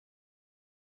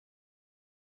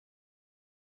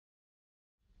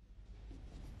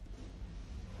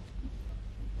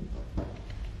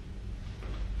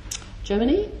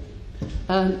Gemini.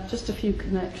 Just a few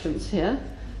connections here.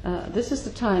 This is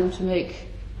the time to make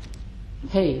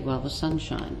hay while the sun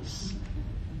shines.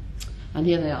 And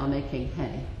here they are making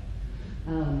hay.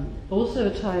 Also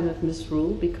a time of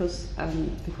misrule because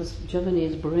Gemini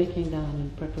is breaking down in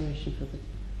preparation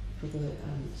for the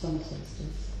summer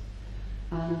solstice.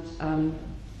 And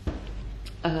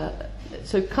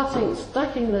so cutting and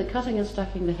stacking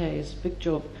the hay is a big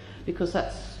job, because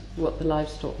that's what the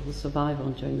livestock will survive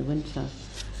on during the winter.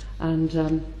 And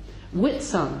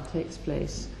Whitsun takes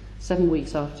place 7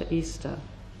 weeks after Easter,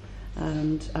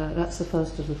 and that's the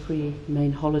first of the 3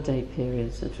 main holiday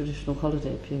periods, the traditional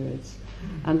holiday periods.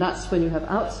 And that's when you have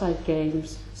outside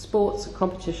games, sports and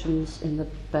competitions in the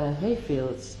bare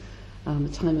hayfields, a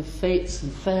time of fetes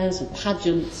and fairs and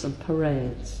pageants and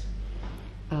parades.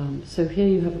 So here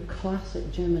you have a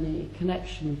classic Gemini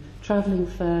connection: travelling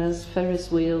fairs,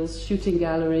 Ferris wheels, shooting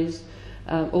galleries,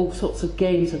 all sorts of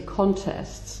games and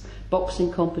contests,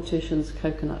 boxing competitions,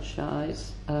 coconut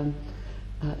shies,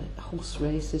 horse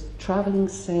races, travelling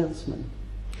salesmen,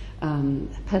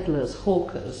 peddlers,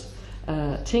 hawkers,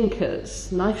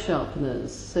 tinkers, knife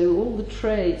sharpeners. So all the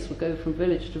trades will go from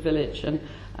village to village and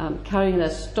carrying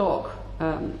their stock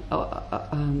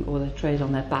or their trade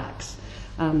on their backs,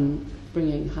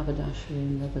 bringing haberdashery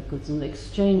and leather goods and the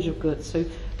exchange of goods. So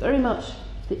very much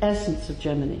the essence of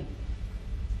Gemini,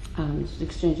 and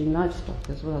exchanging livestock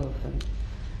as well often.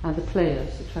 And the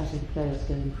players, the travelling players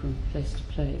going from place to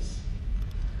place.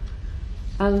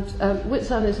 And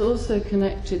Whitsun is also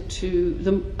connected to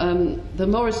the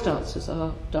Morris dancers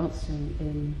are dancing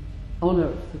in honour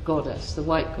of the goddess, the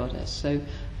white goddess. So,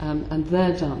 and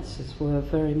their dances were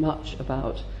very much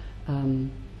about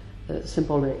a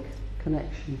symbolic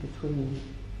connection between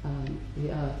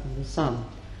the earth and the sun.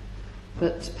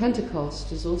 But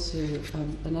Pentecost is also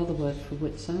another word for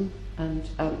Whitsun, and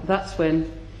that's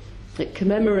when it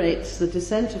commemorates the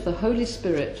descent of the Holy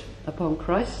Spirit upon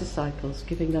Christ's disciples,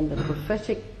 giving them the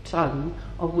prophetic tongue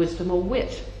of wisdom or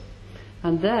wit.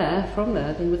 And from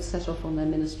there, they would set off on their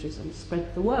ministries and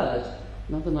spread the word.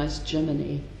 Another nice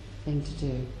Gemini thing to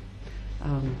do.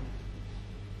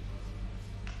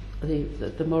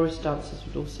 The Morris dancers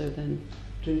would also then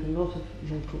drink a lot of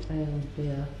local ale and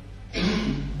beer.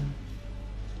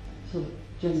 Sort of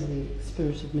generally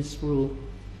spirit of misrule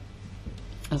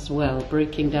as well,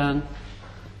 breaking down.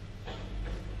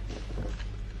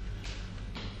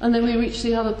 And then we reach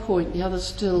the other point, the other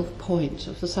still point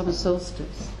of the summer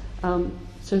solstice,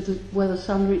 where the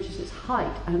sun reaches its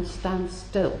height and stands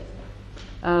still.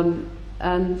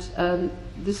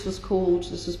 This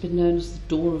has been known as the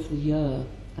door of the year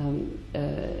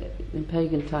in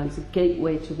pagan times, the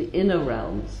gateway to the inner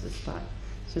realms, this fact.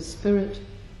 So spirit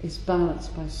is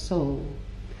balanced by soul.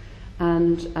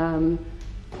 And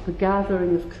the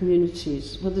gathering of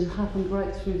communities, well, this happened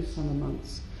right through the summer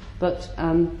months, but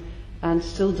and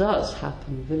still does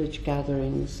happen, village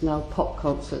gatherings, now pop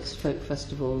concerts, folk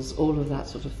festivals, all of that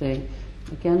sort of thing.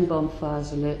 Again,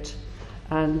 bonfires are lit,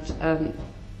 and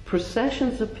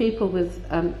processions of people with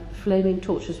flaming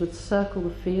torches would circle the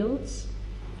fields,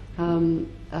 in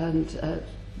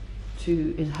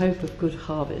hope of good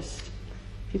harvest.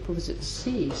 People visit the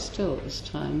sea still at this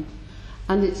time.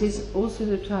 And it is also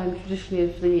the time traditionally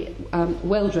of the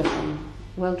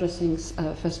well-dressing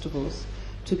festivals,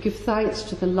 to give thanks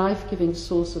to the life-giving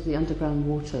source of the underground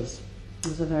waters.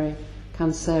 There's a very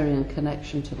Cancerian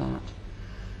connection to that,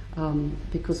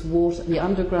 because the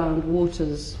underground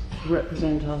waters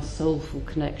represent our soulful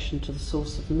connection to the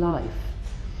source of life.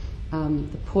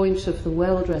 The point of the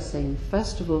well-dressing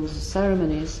festivals,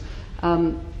 ceremonies,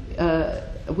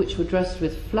 which were dressed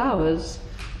with flowers,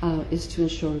 is to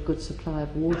ensure a good supply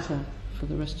of water for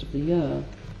the rest of the year.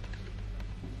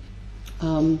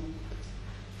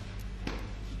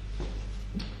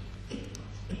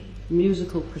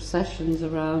 Musical processions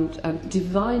around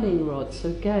divining rods. So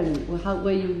again,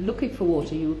 where you're looking for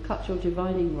water, you would cut your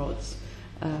divining rods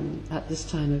at this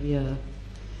time of year.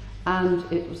 And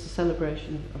it was a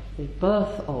celebration of the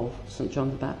birth of St.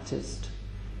 John the Baptist.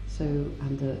 So,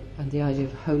 and the idea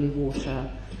of holy water,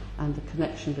 and the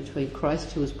connection between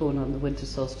Christ, who was born on the winter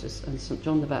solstice, and St.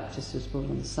 John the Baptist, who was born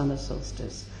on the summer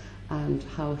solstice, and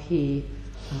how he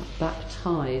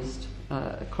baptized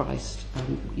Christ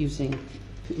using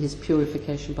his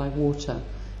purification by water.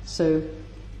 So,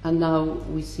 and now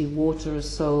we see water as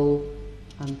soul,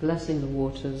 and blessing the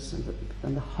waters,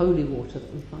 and the holy water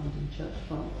that we find in church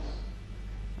fonts.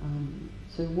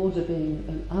 So water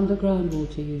being, underground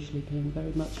water usually being a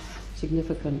very much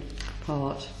significant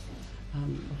part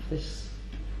of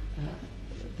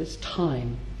this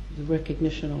time, the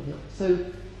recognition of it. So,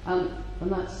 and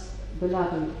that's the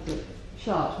labyrinth that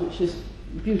chart, which is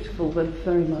beautiful, but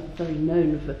very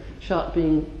known for chart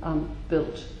being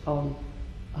built on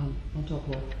top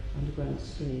of underground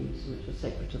streams, which are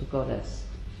sacred to the goddess.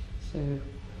 So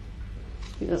I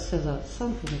think that says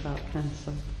something about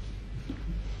Cancer.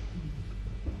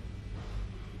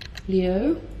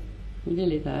 Leo, we're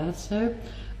nearly there. So,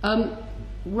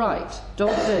 right,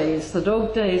 dog days. The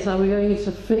dog days are we going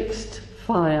into fixed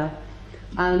fire,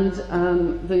 and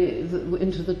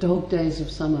into the dog days of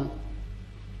summer,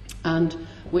 and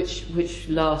which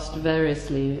last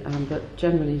variously, but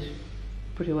generally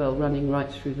pretty well running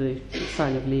right through the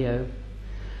sign of Leo,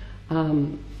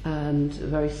 and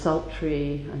very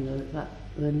sultry, and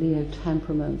the Leo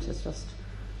temperament is just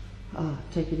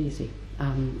take it easy,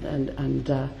 and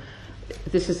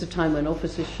this is the time when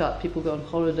offices shut, people go on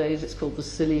holidays. It's called the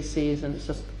silly season. It's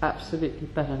just absolutely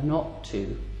better not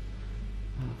to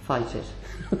fight it.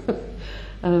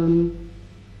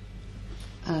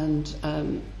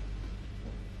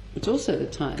 It's also the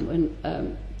time when,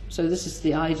 so this is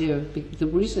the idea of, the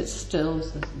reason it's still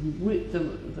is the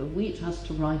wheat has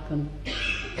to ripen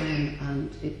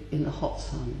in the hot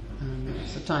sun.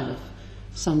 It's a time of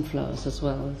sunflowers as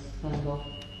well as Van Gogh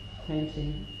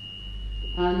painting.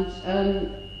 And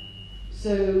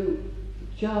so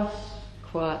just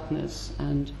quietness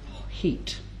and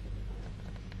heat.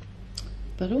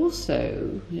 But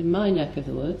also, in my neck of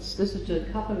the woods, this is a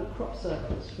couple of crop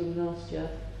circles from last year.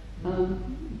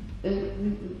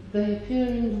 They appear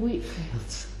in wheat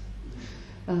fields.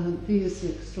 These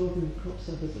extraordinary crop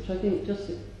circles, which I think just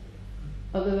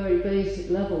at the very basic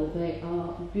level, they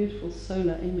are beautiful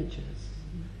solar images.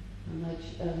 And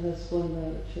there's one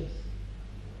there which is,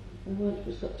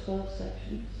 it's got 12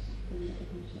 sections.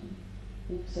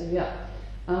 So yeah,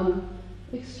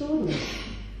 extraordinary.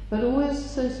 But always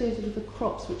associated with the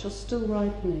crops which are still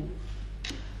ripening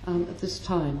at this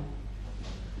time.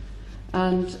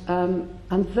 And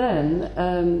then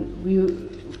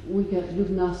we get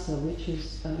Lugnasa, which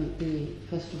is the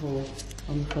festival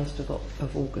on the 1st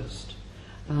of August.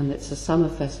 And it's a summer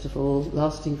festival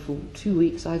lasting for 2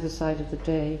 weeks either side of the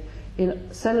day,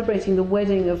 celebrating the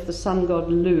wedding of the sun god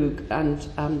Lugh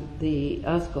and the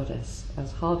earth goddess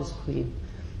as harvest queen,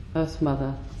 earth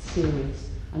mother Ceres.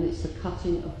 And it's the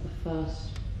cutting of the first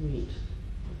wheat,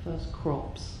 the first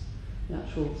crops, the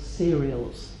actual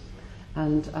cereals,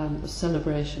 and the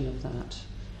celebration of that,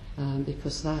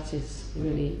 because that is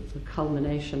really the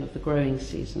culmination of the growing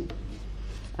season.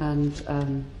 And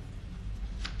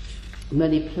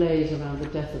many plays around the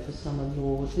death of the summer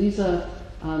lord. These are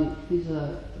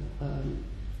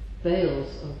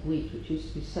bales of wheat which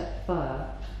used to be set fire,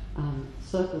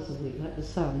 circles of wheat like the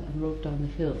sun, and rolled down the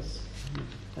hills.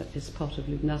 That is part of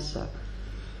Lugnasa.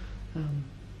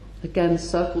 Again,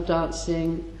 circle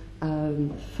dancing,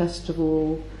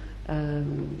 festival,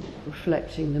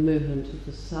 reflecting the movement of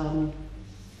the sun,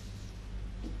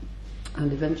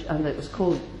 and it was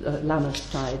called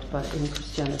Lammerstide in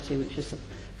Christianity, which is the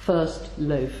first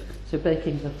loaf. So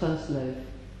baking the first loaf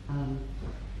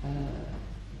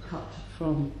cut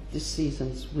from this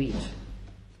season's wheat.